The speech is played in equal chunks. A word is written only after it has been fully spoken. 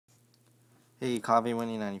Hey,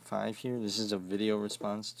 Coffee1095 here. This is a video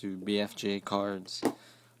response to BFJCARDS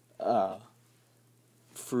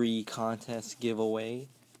free contest giveaway.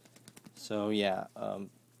 So yeah, I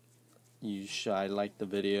liked the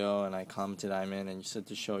video and I commented I'm in, and you said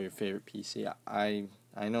to show your favorite PC. I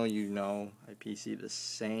know I PC the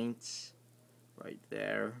Saints right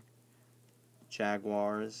there,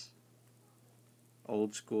 Jaguars,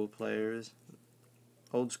 old school players.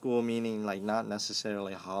 Old school meaning like not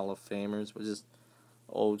necessarily Hall of Famers, but just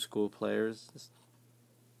old school players. Just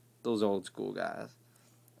those old school guys.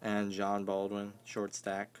 And John Baldwin, short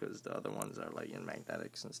stack, because the other ones are like in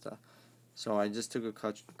magnetics and stuff. So I just took a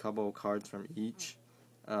couple of cards from each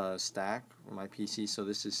stack for my PC. So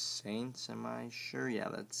this is Saints, am I sure? Yeah,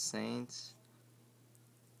 that's Saints.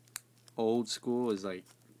 Old school is like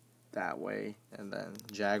that way, and then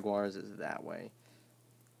Jaguars is that way.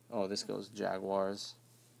 Oh, this goes Jaguars.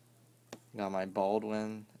 Got my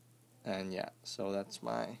Baldwin, and yeah, so that's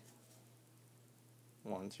my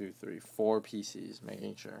 1, 2, 3, 4 PCs,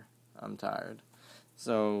 making sure. I'm tired.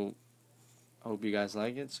 So, hope you guys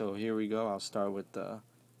like it. So here we go. I'll start with the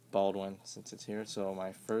Baldwin since it's here. So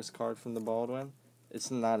my first card from the Baldwin, it's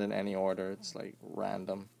not in any order. It's like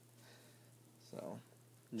random. So,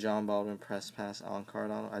 John Baldwin press pass on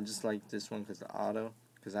card auto. I just like this one because the auto.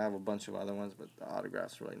 Because I have a bunch of other ones, but the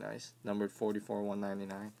autograph's really nice. Numbered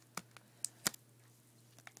 44/199.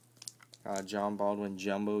 John Baldwin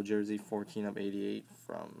Jumbo Jersey 14/88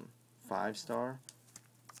 from 5-star.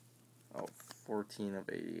 Oh,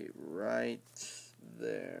 14/88 right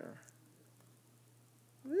there.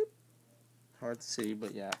 Whoop. Hard to see,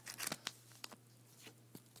 but yeah.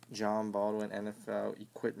 John Baldwin NFL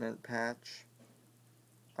equipment patch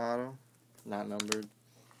auto, not numbered.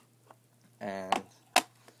 And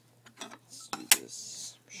let's do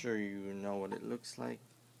this. I'm sure you know what it looks like.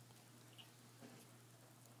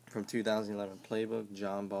 From 2011 playbook,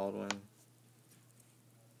 John Baldwin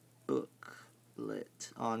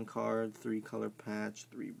booklet on card, 3-color patch,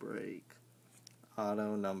 3 break,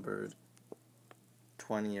 auto numbered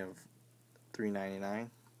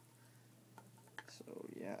 20/399. So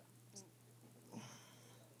yeah,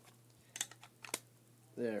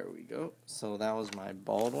 there we go. So that was my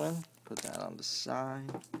Baldwin. Put that on the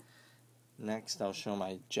side. Next, I'll show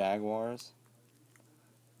my Jaguars.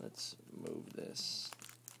 Let's move this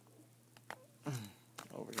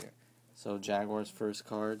over here. So Jaguars first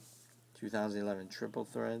card, 2011 triple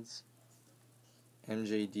threads,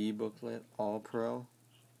 MJD booklet, all pro.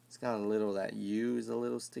 It's got a little, that U is a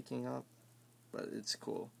little sticking up, but it's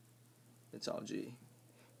cool. It's all G.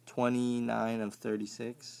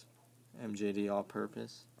 29/36, MJD all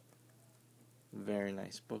purpose. Very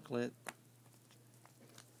nice booklet.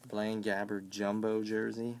 Blaine Gabbert jumbo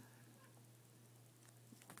jersey,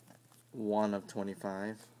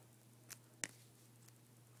 1/25.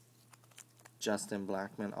 Justin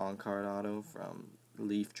Blackmon on-card auto from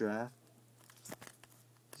Leaf Draft.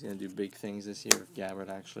 He's going to do big things this year if Gabbert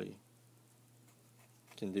actually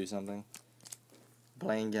can do something.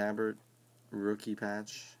 Blaine Gabbert rookie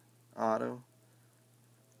patch auto.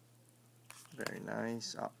 Very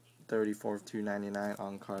nice. 34/299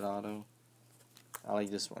 on-card auto. I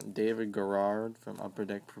like this one. David Garrard from Upper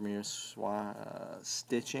Deck Premier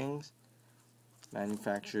Stitchings.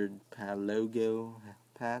 Manufactured logo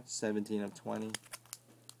patch, 17/20.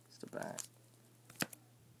 It's the back.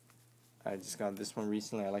 I just got this one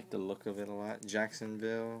recently. I like the look of it a lot.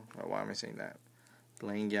 Jacksonville. Oh, why am I saying that?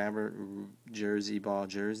 Blaine Gabbert jersey ball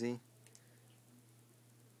jersey.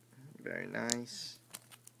 Very nice.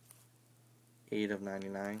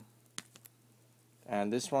 8/99.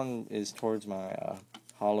 And this one is towards my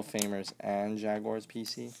Hall of Famers and Jaguars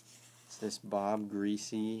PC. It's this Bob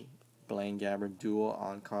Greasy Blaine Gabbert dual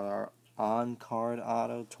on-card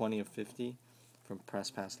auto, 20/50 from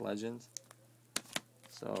Press Pass Legends.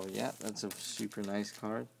 So yeah, that's a super nice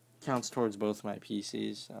card. Counts towards both my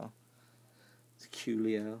PCs, so it's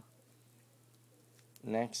coolio.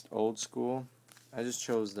 Next, old school. I just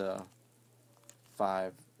chose the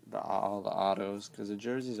 5, all the autos, because the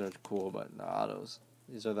jerseys are cool, but the autos.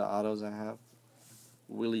 These are the autos I have.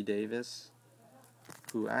 Willie Davis,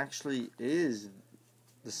 who actually is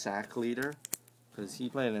the sack leader, because he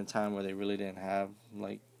played in a time where they really didn't have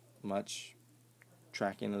like much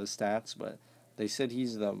tracking of the stats, but they said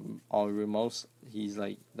he's he's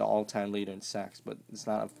like the all-time leader in sacks, but it's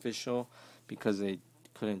not official because they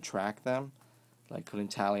couldn't track them, like couldn't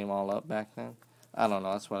tally them all up back then. I don't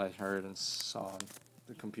know, that's what I heard and saw on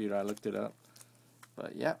the computer. I looked it up.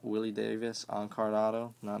 But yeah, Willie Davis on-card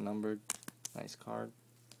auto, not numbered. Nice card.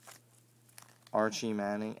 Archie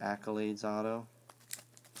Manning accolades auto,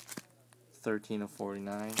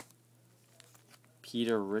 13/49.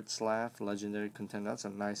 Peter Ritzlaff, legendary contender. That's a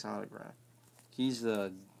nice autograph. He was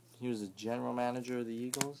the general manager of the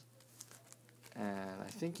Eagles, and I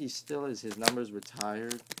think he still is. His number's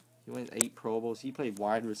retired. He went 8 Pro Bowls. He played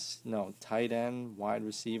tight end, wide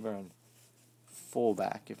receiver, and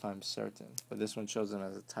fullback, if I'm certain. But this one shows him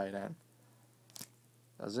as a tight end.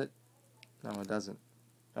 Does it? No, it doesn't.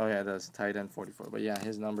 Oh yeah, it does. Tight end 44. But yeah,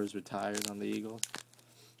 his number's retired on the Eagles.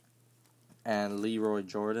 And Leroy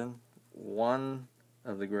Jordan, one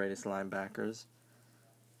of the greatest linebackers.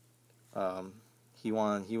 He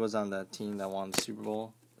was on that team that won the Super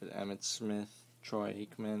Bowl with Emmitt Smith, Troy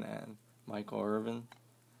Aikman, and Michael Irvin.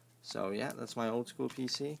 So yeah, that's my old school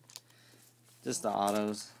PC. Just the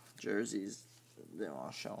autos, jerseys, they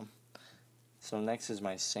all show them. So next is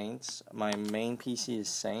my Saints. My main PC is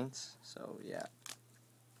Saints. So yeah.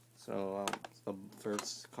 So the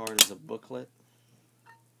first card is a booklet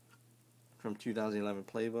from 2011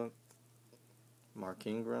 Playbook. Mark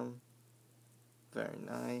Ingram. Very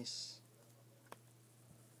nice.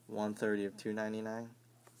 130 of 299.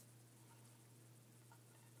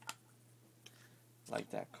 Like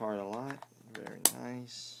that card a lot. Very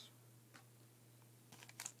nice.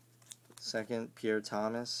 Second, Pierre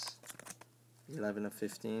Thomas. 11 of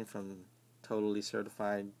 15 from Totally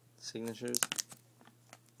Certified Signatures.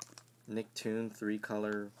 Nick Toon,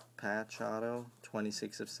 3-color patch auto.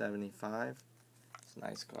 26 of 75. It's a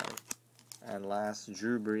nice card. And last,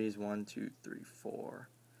 Drew Brees, 1, 2, 3, 4.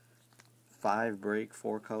 5-break,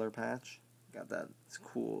 4-color patch. Got that. It's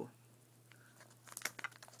cool.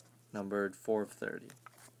 Numbered 4 of 30.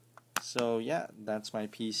 So yeah, that's my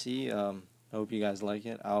PC. I hope you guys like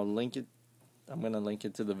it. I'll link it. I'm gonna link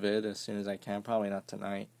it to the vid as soon as I can. Probably not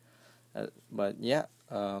tonight. But yeah,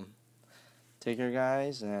 take care,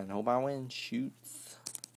 guys, and hope I win. Shoots.